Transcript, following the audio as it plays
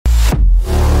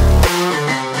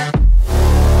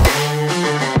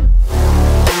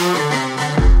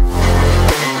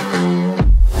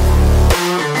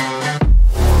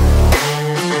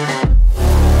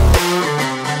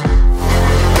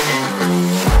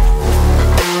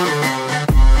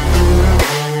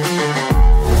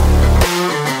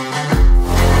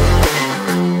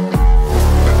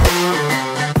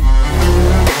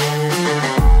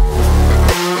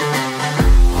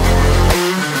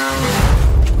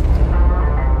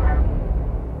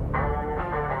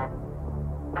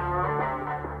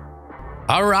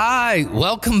right,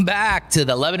 welcome back to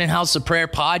the Lebanon House of Prayer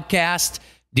podcast.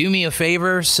 Do me a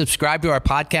favor, subscribe to our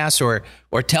podcast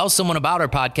or tell someone about our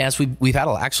podcast. We've had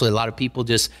actually a lot of people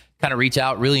just kind of reach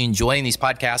out, really enjoying these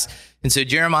podcasts. And so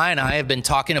Jeremiah and I have been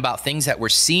talking about things that we're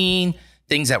seeing,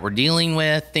 things that we're dealing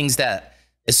with, things that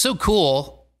is so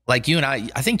cool. Like you and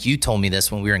I think you told me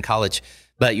this when we were in college,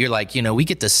 but you're like, we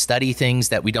get to study things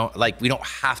that we don't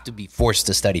have to be forced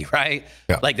to study, right?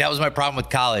 Yeah. Like that was my problem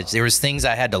with college. There was things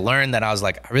I had to learn that I was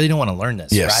like, I really don't want to learn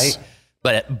this, Yes.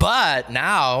 right? But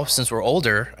now, since we're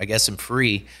older, I guess I'm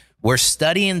free, we're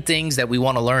studying things that we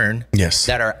want to learn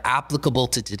that are applicable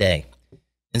to today.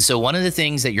 And so one of the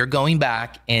things that you're going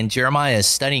back and Jeremiah is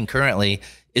studying currently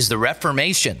is the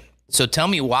Reformation. So tell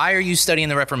me, why are you studying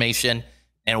the Reformation,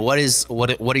 and what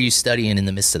are you studying in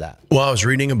the midst of that? Well, I was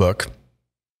reading a book,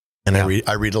 and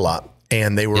I read a lot,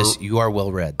 and they were. Yes, you are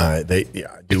well read. I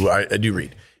do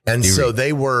read, and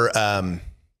they were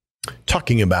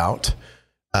talking about.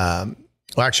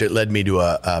 Well, actually, it led me to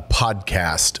a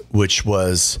podcast, which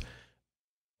was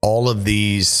all of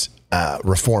these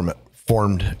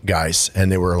reformed guys,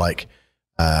 and they were like,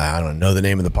 I don't know the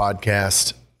name of the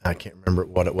podcast. I can't remember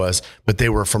what it was, but they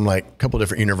were from like a couple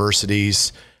different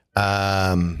universities.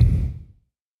 Probably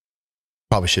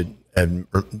should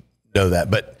know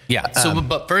that, but yeah. So,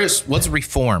 but first, what's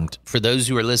reformed for those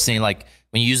who are listening? Like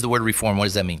when you use the word reform, what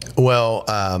does that mean? Well,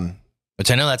 which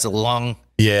I know that's a long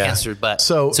answer, but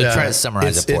so try to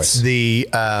summarize it for us.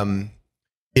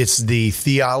 It's the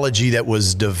theology that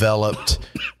was developed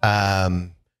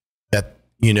around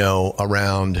late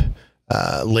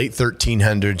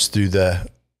 1300s through the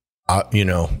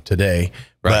today,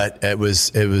 right. But it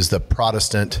was the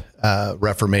Protestant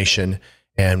Reformation,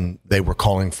 and they were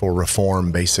calling for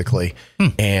reform basically.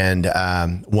 And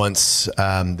once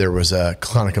there was a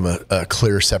kind of a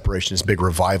clear separation, this big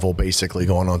revival basically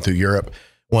going on through Europe.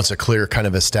 Once a clear kind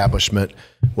of establishment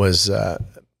was, a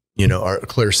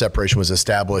clear separation was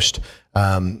established,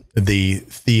 the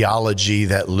theology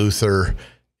that Luther,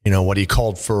 what he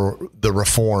called for the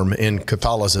reform in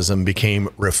Catholicism became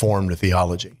Reformed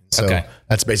theology. So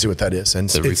that's basically what that is. And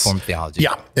the Reformed theology.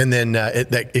 Yeah. And then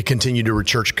it continued to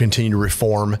church continued to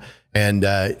reform, and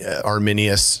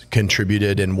Arminius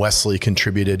contributed and Wesley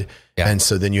contributed. Yeah. And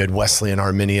so then you had Wesley and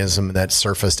Arminianism that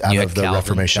surfaced out of the Calvin,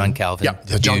 Reformation. John Calvin.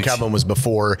 Yeah. John Calvin was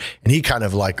before, and he kind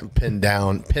of like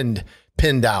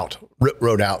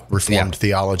wrote out Reformed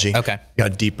theology. Okay.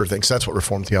 Got deeper things. So that's what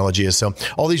Reformed theology is. So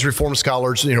all these Reformed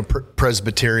scholars,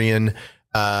 Presbyterian,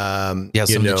 some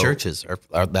of the churches are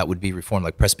that would be Reformed,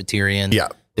 like Presbyterian. Yeah.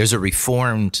 There's a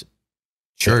Reformed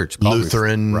church,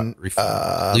 Lutheran,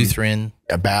 Lutheran,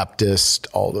 Baptist,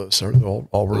 all those are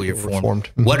all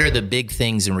Reformed. What are the big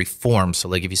things in Reform? So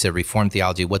like if you said Reformed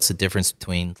theology, what's the difference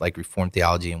between like Reformed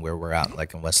theology and where we're at,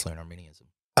 like in Wesleyan Arminianism?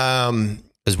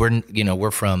 Because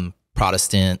we're from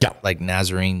Protestant, like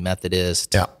Nazarene,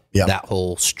 Methodist, that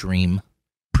whole stream.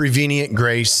 Prevenient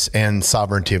grace and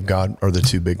sovereignty of God are the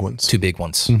two big ones.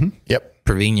 Mm-hmm. Yep.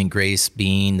 Prevenient grace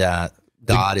being that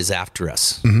God is after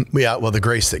us. Mm-hmm. Yeah. Well, the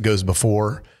grace that goes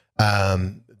before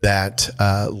that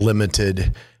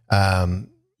limited,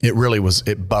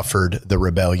 it buffered the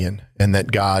rebellion, and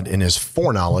that God in his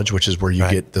foreknowledge, which is where you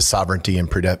get the sovereignty and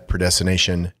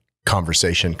predestination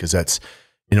conversation, because that's,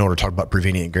 in order to talk about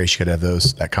prevenient grace, you got to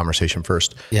have that conversation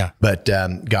first. Yeah. But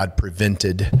God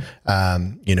prevented,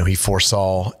 he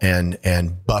foresaw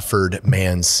and buffered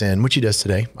man's sin, which he does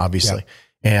today, obviously.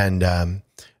 Yeah. And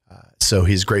so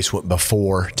his grace went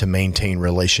before to maintain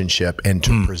relationship and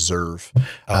to preserve.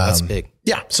 That's big.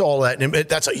 Yeah. So all that, and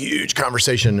that's a huge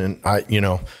conversation. And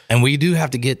and we do have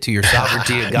to get to your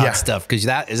sovereignty of God stuff, because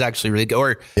that is actually really good.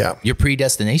 Or your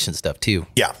predestination stuff too.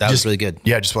 Yeah. That was really good.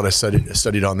 Yeah. Just what I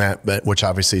studied on that, but which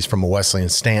obviously is from a Wesleyan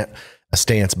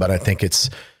stance, but I think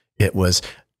it was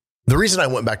the reason I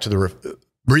went back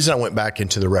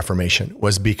into the Reformation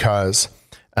was because,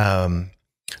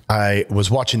 I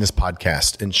was watching this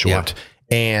podcast in short,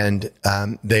 and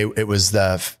it was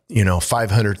the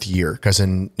 500th year, because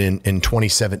in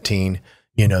 2017,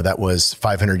 that was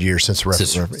 500 years since the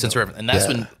Reformation. And that's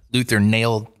when Luther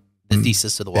nailed the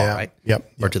thesis to the wall, right?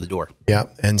 Yep. Or to the door. Yeah.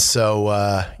 And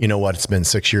so it's been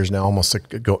 6 years now, almost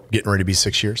getting ready to be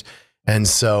 6 years. And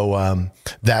so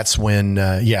that's when,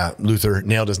 Luther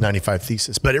nailed his 95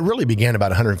 thesis. But it really began about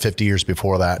 150 years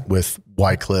before that with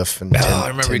Wycliffe and I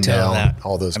remember you telling that.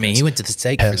 All those. I mean, he went to the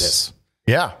stake for this.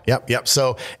 Yeah, yep.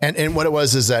 So, and what it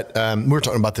was is that we were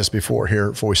talking about this before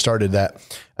we started, that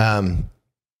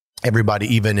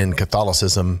everybody, even in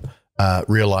Catholicism,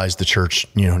 realized the church,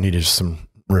 needed some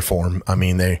reform. I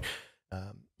mean,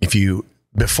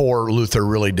 before Luther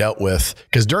really dealt with,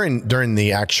 because during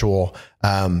the actual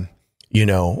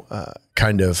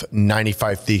kind of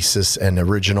 95 thesis and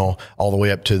original all the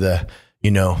way up to the,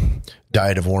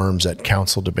 diet of worms at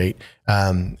council debate.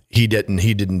 He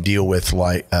didn't deal with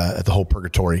like the whole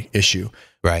purgatory issue.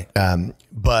 Right.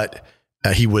 But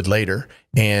he would later.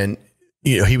 And,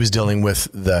 he was dealing with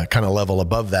the kind of level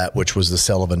above that, which was the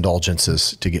sale of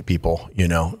indulgences to get people,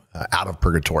 out of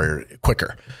purgatory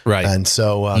quicker. Right. And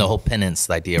so the whole penance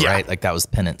idea, right? Like that was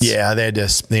penance. Yeah. They had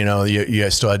to, you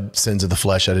guys still had sins of the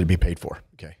flesh that had to be paid for.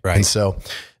 Okay. Right. And so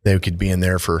they could be in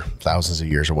there for thousands of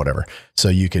years or whatever. So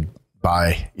you could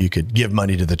give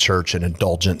money to the church, an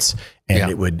indulgence, and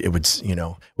it would, it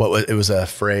was a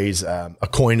phrase, a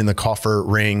coin in the coffer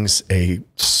rings, a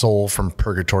soul from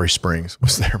purgatory springs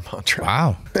was their mantra.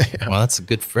 Wow. Yeah. Well, that's a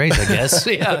good phrase, I guess.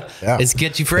 Yeah. It's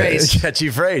catchy phrase. Catchy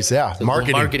phrase. Yeah. So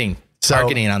marketing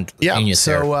on genius.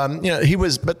 So, he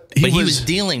was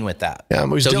dealing with that. Yeah.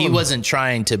 He wasn't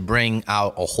trying to bring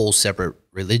out a whole separate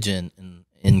religion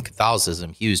in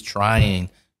Catholicism. He was trying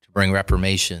bring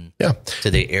reformation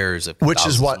to the errors of which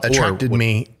is what attracted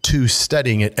me to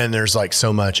studying it. And there's like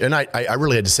so much. And I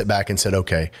really had to sit back and said,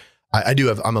 okay,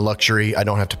 I'm a luxury. I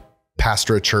don't have to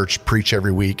pastor a church, preach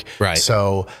every week. Right.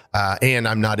 So, and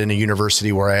I'm not in a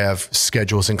university where I have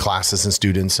schedules and classes and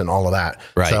students and all of that.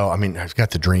 Right. So, I've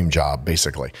got the dream job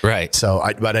basically. Right. So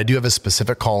but I do have a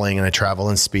specific calling, and I travel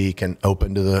and speak and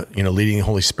open to the, leading the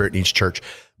Holy Spirit in each church,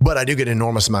 but I do get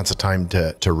enormous amounts of time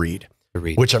to read.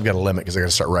 Which I've got to limit because I got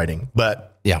to start writing.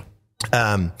 But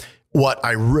I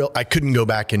couldn't go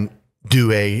back and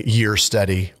do a year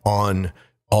study on,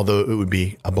 although it would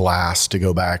be a blast to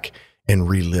go back and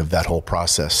relive that whole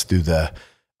process through the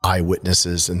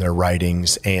eyewitnesses and their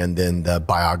writings, and then the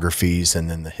biographies, and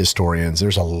then the historians.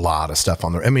 There's a lot of stuff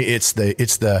on there. It's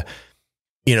the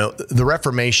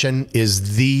Reformation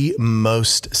is the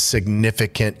most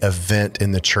significant event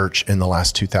in the church in the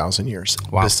last 2,000 years,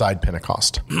 beside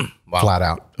Pentecost. Wow. Flat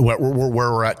out. Where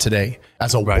we're at today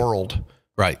as a world.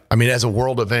 Right. As a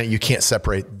world event, you can't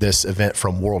separate this event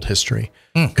from world history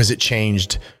because it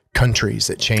changed countries.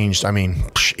 It changed,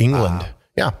 England. Wow.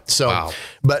 Yeah. So,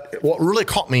 but what really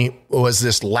caught me was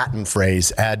this Latin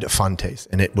phrase, ad fontes,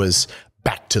 and it was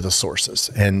back to the sources.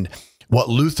 And what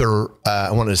Luther,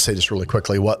 I wanted to say this really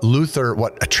quickly, what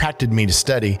attracted me to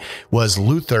study was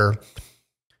Luther.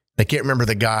 I can't remember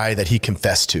the guy that he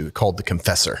confessed to, called the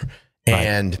Confessor. Right.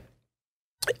 And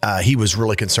he was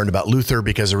really concerned about Luther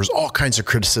because there was all kinds of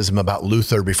criticism about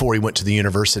Luther before he went to the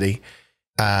university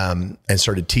and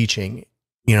started teaching,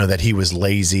 that he was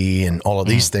lazy and all of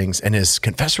these things. And his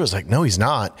confessor was like, no, he's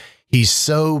not. He's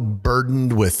so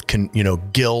burdened with,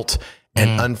 guilt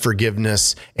and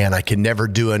unforgiveness, and I can never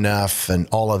do enough and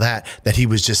all of that he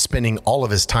was just spending all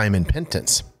of his time in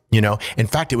penance. In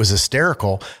fact, it was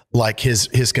hysterical. Like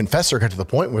his confessor got to the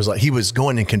point where it was like, he was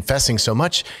going and confessing so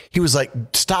much. He was like,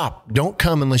 stop, don't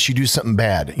come unless you do something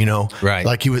bad, Right.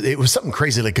 Like it was something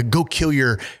crazy. Like go kill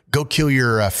your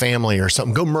family or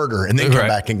something, go murder and then come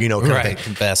back and,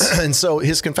 confess. And so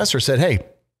his confessor said, hey,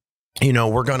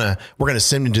 we're going to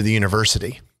send him to the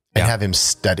university and have him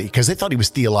study, because they thought he was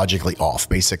theologically off,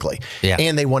 basically. Yeah.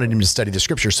 And they wanted him to study the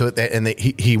scripture. So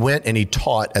he went and he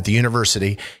taught at the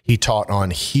university. He taught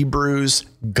on Hebrews,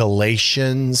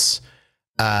 Galatians,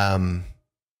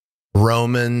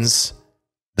 Romans,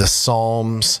 the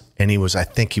Psalms, and I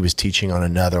think he was teaching on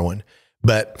another one.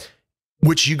 But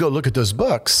which you go look at those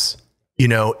books,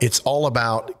 it's all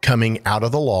about coming out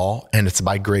of the law, and it's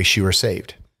by grace you are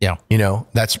saved. Yeah.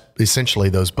 That's essentially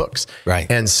those books. Right.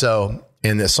 And so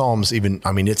in the Psalms,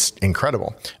 it's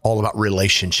incredible, all about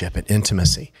relationship and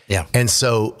intimacy. Yeah. And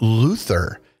so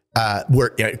Luther,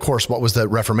 of course, what was the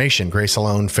Reformation? Grace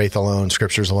alone, faith alone,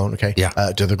 scriptures alone. Okay. Yeah.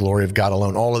 To the glory of God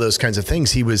alone, all of those kinds of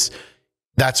things.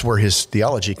 That's where his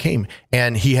theology came.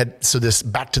 And so this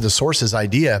back to the sources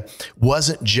idea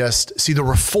wasn't just, the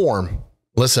Reform,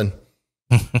 listen,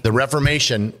 the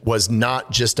Reformation was not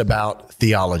just about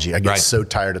theology. I get so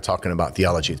tired of talking about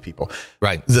theology with people.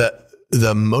 Right.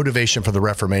 The motivation for the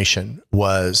Reformation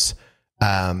was,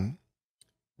 when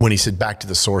he said back to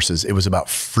the sources, it was about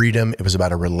freedom. It was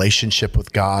about a relationship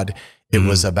with God. It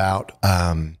was about,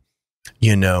 the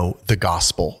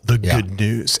gospel, the good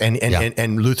news.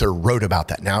 And Luther wrote about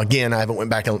that. Now, again, I haven't went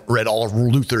back and read all of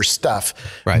Luther's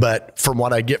stuff, but from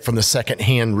what I get from the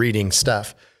secondhand reading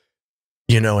stuff,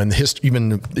 and even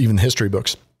the history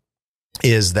books,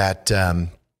 is that,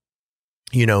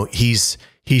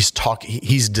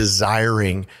 he's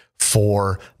desiring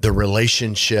for the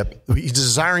relationship. He's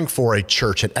desiring for a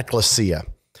church, an ecclesia.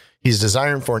 He's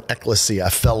desiring for an ecclesia, a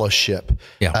fellowship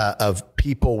of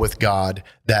people with God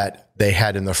that they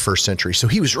had in the first century. So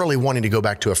he was really wanting to go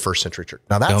back to a first century church.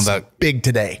 Now that's big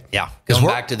today. Yeah. Going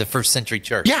back to the first century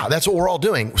church. Yeah. That's what we're all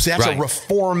doing. So that's a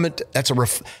reformed, that's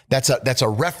a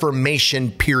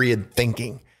Reformation period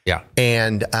thinking. Yeah.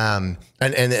 And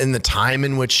in the time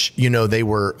in which, they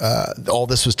were, all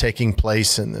this was taking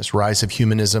place and this rise of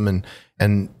humanism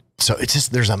and so it's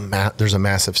just, there's a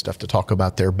massive stuff to talk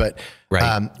about there. But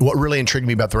what really intrigued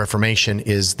me about the Reformation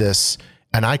is this,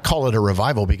 and I call it a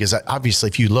revival because obviously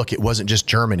if you look, it wasn't just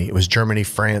Germany. It was Germany,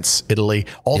 France, Italy,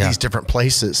 all these different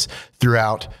places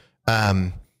throughout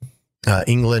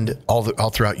England, all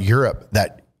throughout Europe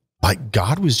that like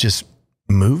God was just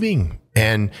moving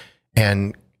and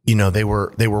they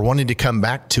were wanting to come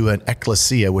back to an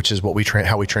ecclesia, which is what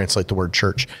how we translate the word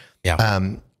church. Yeah.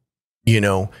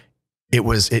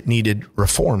 It needed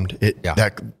reformed.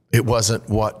 It wasn't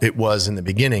what it was in the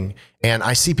beginning. And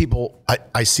I see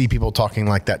people talking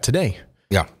like that today.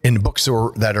 Yeah. In books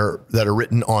that are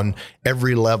written on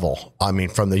every level. I mean,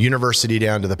 from the university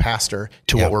down to the pastor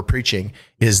to what we're preaching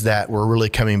is that we're really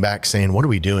coming back saying, what are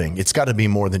we doing? It's got to be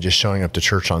more than just showing up to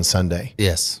church on Sunday.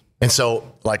 Yes. And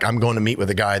so like, I'm going to meet with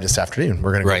a guy this afternoon.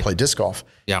 We're going to go play disc golf.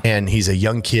 Yeah. And he's a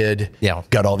young kid,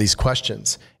 got all these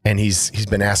questions. And he's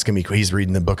been asking me, he's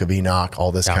reading the book of Enoch,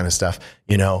 all this kind of stuff,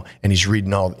 and he's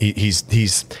reading he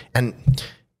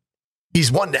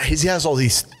has all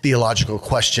these theological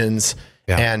questions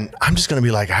and I'm just going to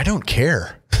be like, I don't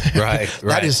care. Right.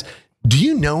 That is, do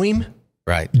you know him?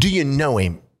 Right. Do you know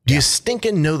him? Do you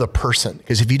stinking know the person?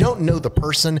 Because if you don't know the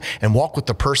person and walk with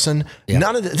the person,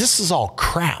 none of this is all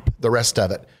crap, the rest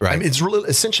of it. Right. I mean, it's really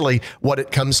essentially what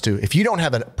it comes to. If you don't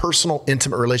have a personal,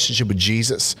 intimate relationship with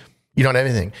Jesus, you don't have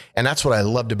anything. And that's what I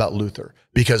loved about Luther,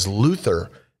 because Luther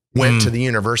went to the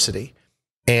university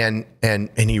and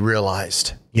he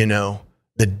realized,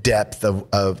 the depth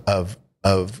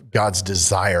of God's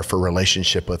desire for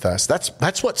relationship with us.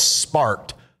 That's what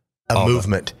sparked a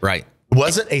movement. Right. It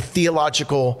wasn't a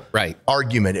theological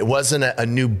argument. It wasn't a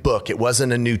new book. It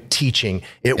wasn't a new teaching.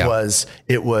 It was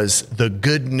the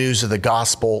good news of the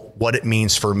gospel, what it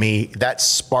means for me. That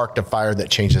sparked a fire that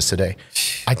changed us today.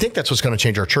 I think that's what's going to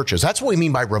change our churches. That's what we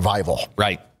mean by revival.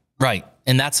 Right.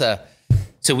 And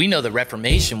so we know the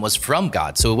Reformation was from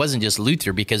God. So it wasn't just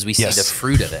Luther, because we see the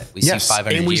fruit of it. We see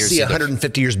 500 years. And we see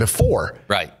 150 years before.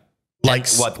 Right. Like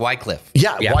what, Wycliffe?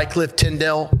 Yeah, Wycliffe,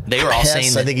 Tyndale. They were all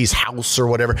saying I think he's House or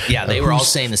whatever. Yeah, they were all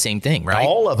saying the same thing, right?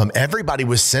 All of them. Everybody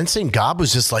was sensing God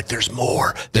was just like, there's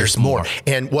more. There's more.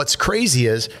 And what's crazy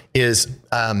is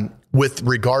with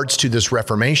regards to this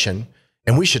Reformation,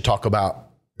 and we should talk about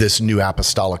this new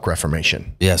apostolic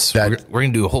Reformation. Yes, we're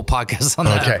going to do a whole podcast on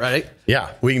that, right?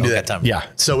 Yeah, we can do that. Time. Yeah,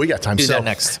 so we got time. Do that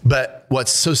next. But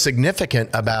what's so significant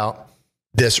about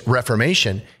this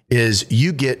Reformation is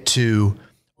you get to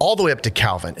all the way up to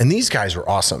Calvin. And these guys were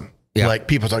awesome. Yeah. Like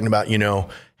people talking about,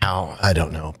 how, I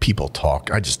don't know, people talk.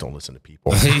 I just don't listen to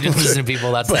people. You don't listen to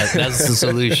people. That's the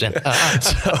solution.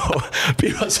 So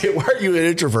people say, why are you an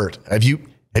introvert? Have you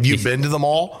been to them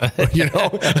all?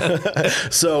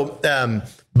 So,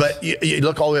 but you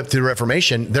look all the way up to the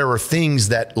Reformation, there were things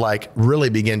that like really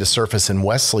began to surface in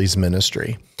Wesley's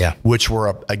ministry, which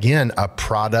were again, a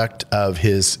product of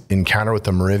his encounter with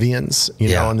the Moravians,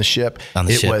 on the ship. And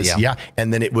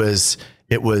then it was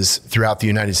throughout the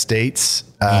United States,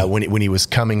 when he was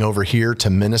coming over here to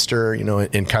minister,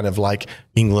 and kind of like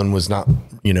England was not,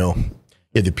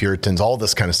 the Puritans, all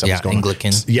this kind of stuff was going on.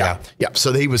 Anglicans. Yeah.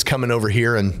 So he was coming over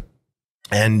here and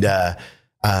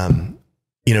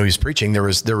he was preaching. There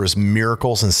was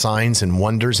miracles and signs and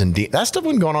wonders and that stuff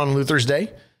wasn't going on in Luther's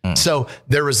day. So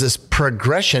there was this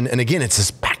progression, and again, it's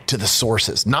this back to the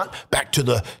sources, not back to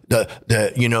the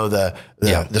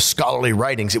scholarly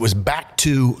writings. It was back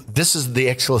to, this is the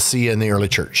ecclesia in the early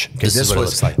church. This is what it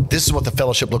looks like. This is what the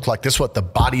fellowship looked like. This is what the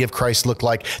body of Christ looked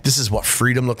like. This is what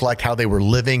freedom looked like, how they were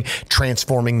living,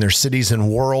 transforming their cities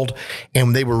and world.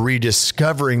 And they were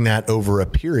rediscovering that over a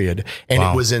period. And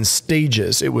it was in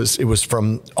stages. It was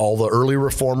from all the early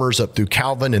reformers up through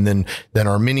Calvin and then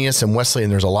Arminius and Wesley.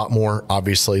 And there's a lot more,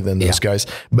 obviously, than those guys.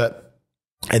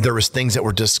 And there was things that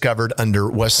were discovered under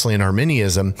Wesleyan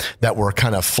Arminianism that were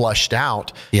kind of flushed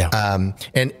out. And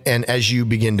as you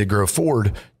begin to grow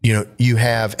forward, you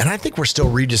have, and I think we're still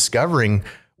rediscovering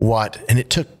and it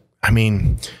took,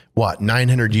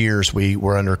 900 years we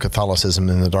were under Catholicism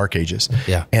in the Dark Ages.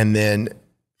 Yeah. And then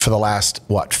for the last,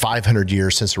 500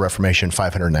 years since the Reformation,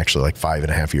 500 and actually like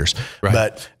 5.5 years. Right.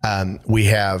 But I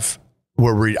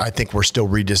think we're still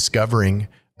rediscovering.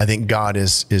 I think God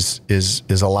is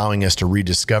allowing us to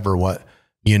rediscover what,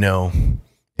 the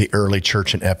early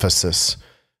church in Ephesus,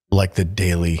 like the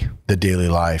daily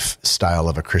lifestyle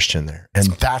of a Christian there. And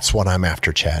that's what I'm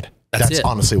after, Chad. That's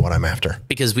honestly what I'm after.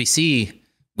 Because we see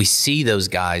those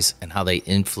guys and how they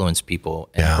influence people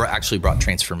and actually brought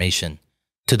transformation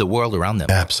to the world around them.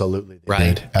 Absolutely.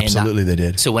 They did. Absolutely they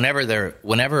did. So whenever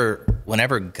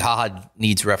God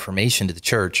needs reformation to the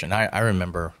church, and I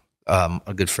remember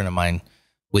a good friend of mine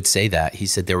would say that. He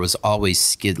said there was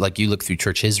always, like you look through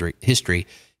church history,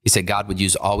 he said God would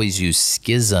always use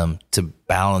schism to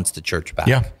balance the church back.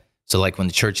 Yeah. So like when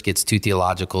the church gets too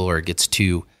theological or it gets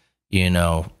too,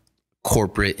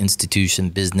 corporate institution,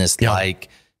 business like,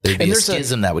 there'd be a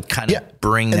schism that would kind of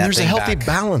bring that and there's a healthy back.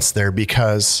 balance there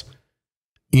because,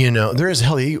 there is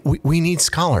we need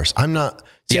scholars. I'm not,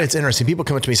 it's interesting. People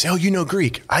come up to me and say, oh, you know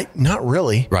Greek. Not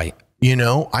really. Right.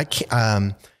 I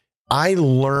can't, I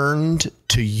learned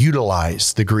to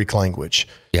utilize the Greek language.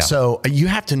 Yeah. So you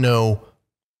have to know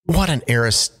what an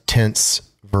aorist tense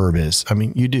verb is. I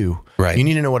mean, you do. Right. You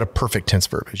need to know what a perfect tense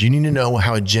verb is. You need to know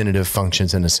how a genitive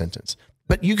functions in a sentence.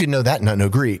 But you can know that and not know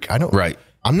Greek.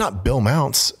 I'm not Bill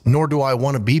Mounts, nor do I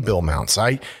want to be Bill Mounts.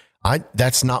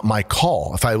 That's not my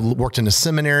call. If I worked in a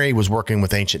seminary, was working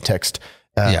with ancient text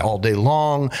all day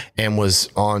long and was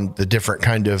on the different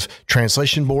kind of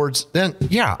translation boards, then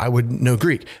I would know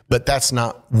Greek, but that's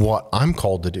not what I'm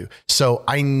called to do. So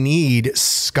I need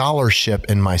scholarship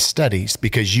in my studies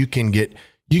because you can get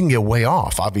way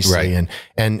off, obviously. Right.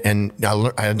 And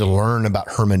I had to learn about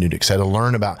hermeneutics. I had to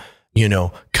learn about,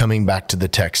 coming back to the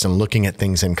text and looking at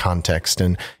things in context.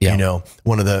 And,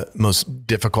 one of the most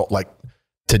difficult, like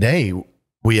today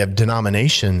we have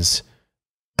denominations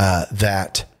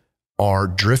that are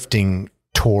drifting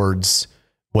towards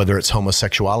whether it's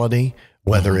homosexuality,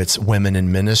 whether it's women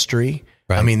in ministry.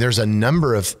 Right. I mean, there's a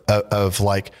number of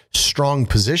like strong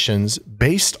positions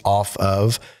based off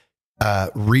of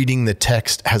reading the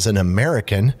text as an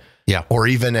American, or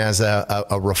even as a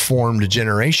reformed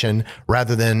generation,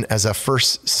 rather than as a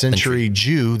first century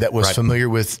Jew that was familiar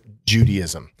with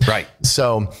Judaism. Right.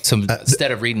 So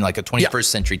instead of reading like a 21st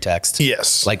century text,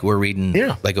 like we're reading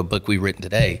like a book we've written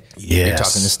today, you're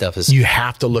talking this stuff is, you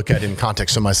have to look at it in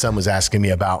context. So my son was asking me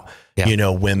about,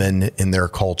 women in their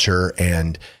culture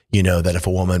and, that if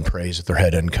a woman prays with their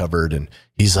head uncovered, and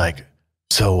he's like,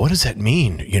 so what does that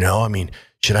mean? I mean,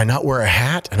 should I not wear a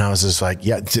hat? And I was just like,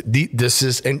 this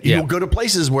is, and you'll go to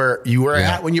places where you wear a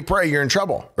hat when you pray, you're in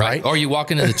trouble, right? Or you walk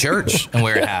into the church and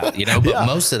wear a hat, but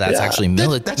most of that's actually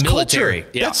that's military.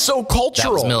 Culture. That's so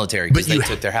cultural. That was military because they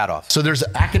took their hat off. So there's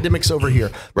academics over here.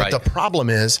 But the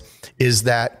problem is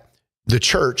that the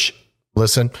church,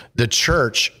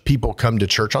 people come to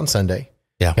church on Sunday.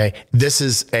 Yeah. Okay. This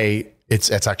is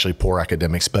it's actually poor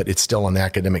academics, but it's still on the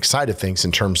academic side of things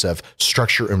in terms of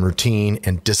structure and routine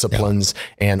and disciplines.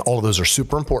 And all of those are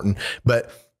super important, but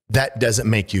that doesn't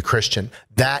make you Christian.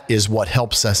 That is what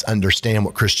helps us understand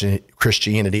what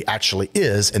Christianity actually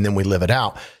is. And then we live it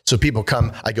out. So people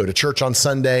come, I go to church on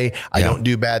Sunday. I don't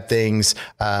do bad things,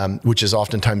 which is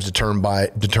oftentimes determined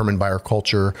by our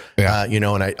culture, and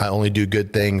I only do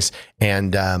good things.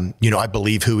 And, I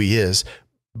believe who he is.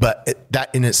 But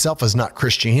that in itself is not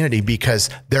Christianity because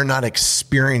they're not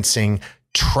experiencing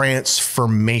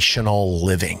transformational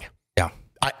living. Yeah.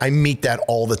 I meet that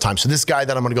all the time. So this guy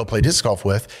that I'm going to go play disc golf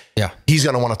with, he's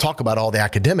going to want to talk about all the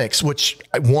academics, which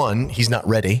he's not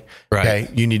ready. Right.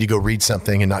 Okay. You need to go read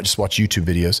something and not just watch YouTube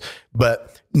videos,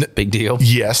 but big deal.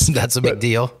 Yes. That's a big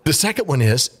deal. The second one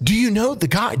is, do you know the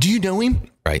guy? Do you know him?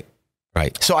 Right.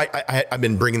 Right. So I've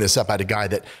been bringing this up. I had a guy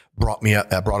that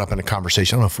brought up in a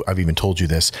conversation. I don't know if I've even told you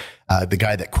this. The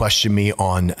guy that questioned me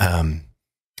on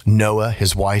Noah,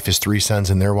 his wife, his 3 sons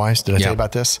and their wives. Did I tell you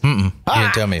about this? You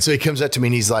didn't tell me. So he comes up to me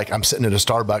and he's like, I'm sitting at a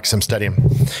Starbucks, I'm studying,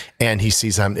 and he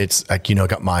sees it's like,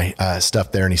 got my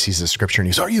stuff there, and he sees the scripture and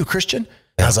he goes, are you a Christian?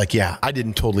 And I was like, yeah. I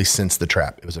didn't totally sense the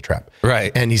trap. It was a trap.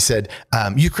 Right. And he said,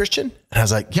 you Christian? And I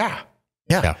was like, yeah.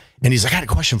 And he's like, I had a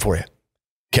question for you.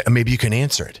 Maybe you can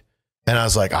answer it. And I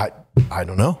was like, I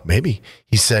don't know, maybe.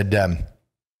 He said,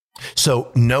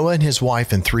 so Noah and his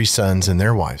wife and 3 sons and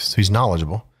their wives, so he's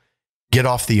knowledgeable, get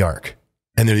off the ark,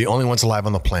 and they're the only ones alive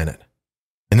on the planet.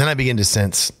 And then I begin to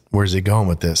sense, where's he going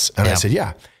with this? And I said,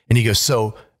 yeah. And he goes,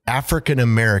 so African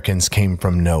Americans came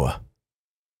from Noah.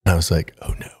 And I was like,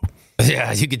 oh no.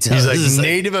 Yeah, you could tell. He's like,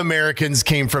 Native Americans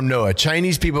came from Noah.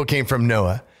 Chinese people came from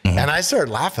Noah. Mm-hmm. And I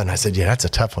started laughing. I said, yeah, that's a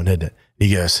tough one, isn't it?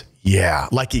 He goes, yeah,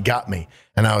 like he got me.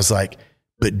 And I was like,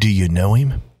 but do you know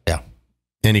him? Yeah.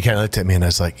 And he kind of looked at me and I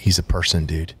was like, he's a person,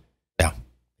 dude. Yeah.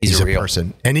 He's a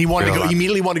person. And he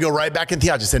immediately wanted to go right back in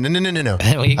theology. I said, no.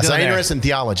 I said, I'm interested in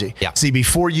theology. Yeah. See,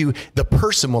 before the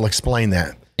person will explain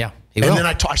that. Yeah. He and will. then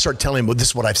I started telling him, well, this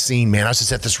is what I've seen, man. I was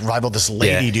just at this revival, this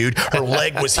lady, dude, her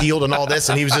leg was healed and all this.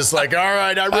 And he was just like, all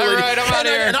right, I'm out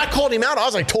here. And I called him out. I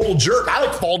was like, total jerk. I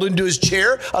like folded into his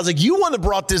chair. I was like, you want to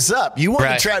brought this up. You want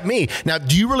to trap me. Now,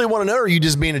 do you really want to know, or are you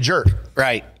just being a jerk?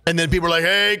 Right. And then people were like,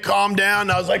 hey, calm down.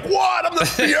 And I was like, what? I'm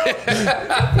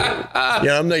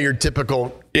I'm not your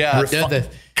typical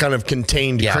kind of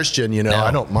contained Christian, No.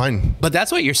 I don't mind. But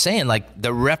that's what you're saying. Like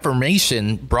the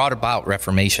Reformation brought about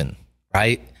Reformation,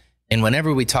 right? And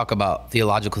whenever we talk about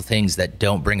theological things that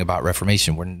don't bring about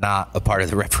Reformation, we're not a part of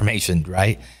the Reformation,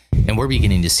 right? And we're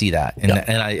beginning to see that.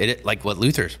 And like what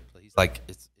Luther, he's like,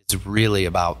 it's really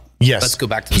about, let's go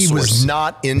back to the source.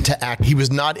 He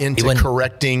was not into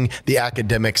correcting the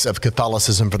academics of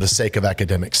Catholicism for the sake of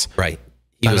academics. Right.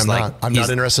 I'm not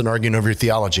interested in arguing over your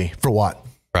theology. For what?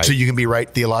 Right. So you can be right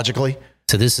theologically?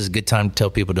 So this is a good time to tell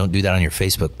people don't do that on your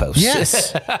Facebook posts.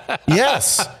 Yes.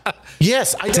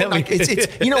 Yes. I don't.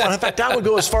 It's you know what? In fact, I would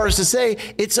go as far as to say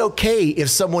it's okay if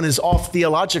someone is off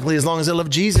theologically as long as they love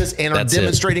Jesus and are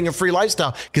demonstrating a free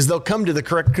lifestyle, because they'll come to the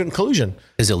correct conclusion.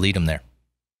 Because he'll lead them there.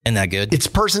 Isn't that good? It's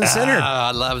person-centered.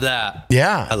 I love that.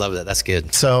 Yeah. I love that. That's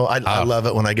good. So I love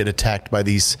it when I get attacked by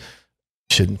these,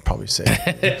 shouldn't probably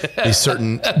say, these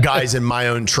certain guys in my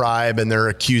own tribe, and they're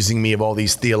accusing me of all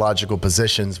these theological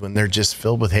positions when they're just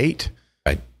filled with hate.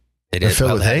 Right. They're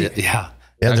filled with hate. Yeah.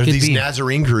 Yeah, there's these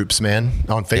Nazarene groups, man,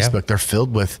 on Facebook. Yeah. They're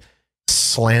filled with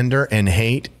slander and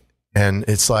hate. And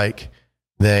it's like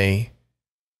it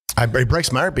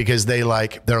breaks my heart because they're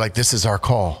like, this is our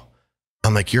call.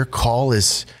 I'm like, your call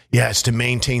is, it's to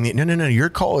maintain no. Your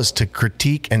call is to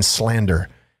critique and slander.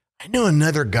 I know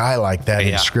another guy like that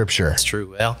in Scripture. That's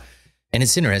true. Well, and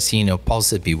it's interesting, Paul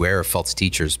said, beware of false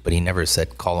teachers, but he never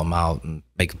said call them out and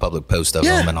make a public post of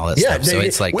them and all that stuff. So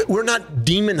it's like, we're not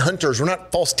demon hunters. We're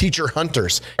not false teacher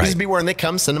hunters. Right. Just beware when they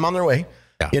come, send them on their way,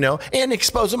 and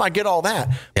expose them. I get all that.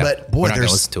 Yeah. But boy,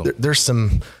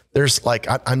 there's like,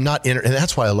 I'm not in, and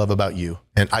that's what I love about you.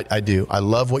 And I do. I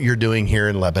love what you're doing here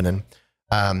in Lebanon.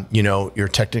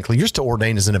 You're still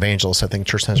ordained as an evangelist, I think,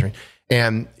 Church Nazarene,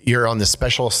 and you're on this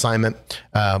special assignment,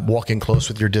 walking close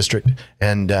with your district,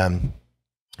 and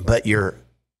but you're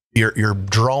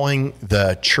drawing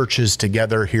the churches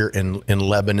together here in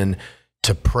Lebanon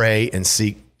to pray and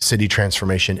seek city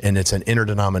transformation, and it's an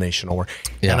interdenominational work.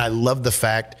 Yeah. And I love the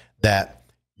fact that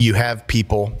you have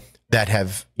people that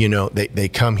have, they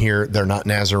come here, they're not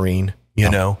Nazarene,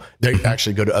 they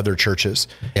actually go to other churches,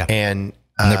 and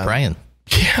they're praying.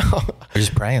 Yeah. We're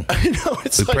just praying. I know.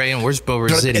 We're praying in Worship Over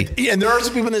City. And there are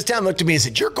some people in this town looked at me and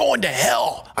said, you're going to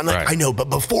hell. I'm like, I know, but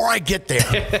before I get there,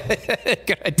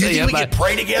 do you think we could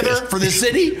pray together for the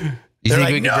city? You think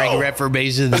we could bring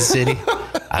reformation to the city?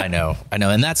 I know.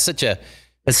 And that's such an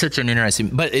interesting,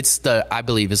 but I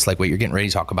believe it's like what you're getting ready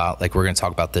to talk about. Like we're going to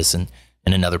talk about this in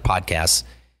another podcast.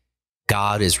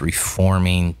 God is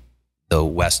reforming the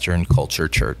Western culture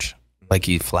church. Like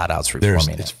he flat out's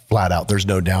reforming It's flat out. There's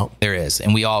no doubt. There is.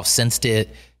 And we all sensed it.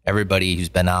 Everybody who's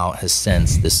been out has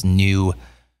sensed this new,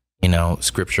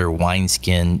 scripture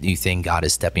wineskin new thing God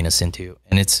is stepping us into.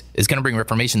 And it's going to bring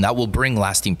reformation that will bring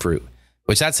lasting fruit,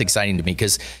 which that's exciting to me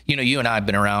because, you and I have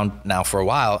been around now for a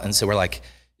while. And so we're like,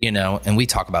 and we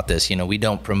talk about this, we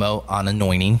don't promote on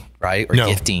anointing, right? Or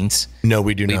giftings. No,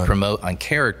 we do not. We promote on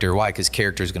character. Why? Because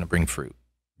character is going to bring fruit.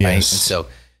 Right? Yes. And so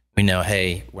we know,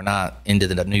 hey, we're not into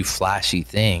the new flashy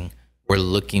thing. We're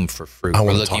looking for fruit.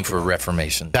 We're looking for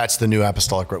reformation. That's the new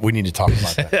apostolic. We need to talk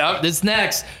about that. This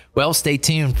next. Well, stay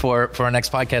tuned for our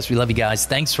next podcast. We love you guys.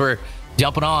 Thanks for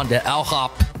jumping on to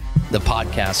LHOP, the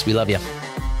podcast. We love you.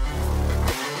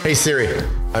 Hey, Siri,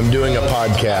 I'm doing a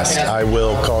podcast. I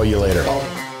will call you later.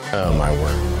 Oh, my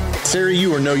word. Siri,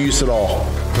 you are no use at all.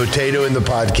 Potato in the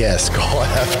podcast. Call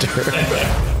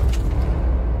after.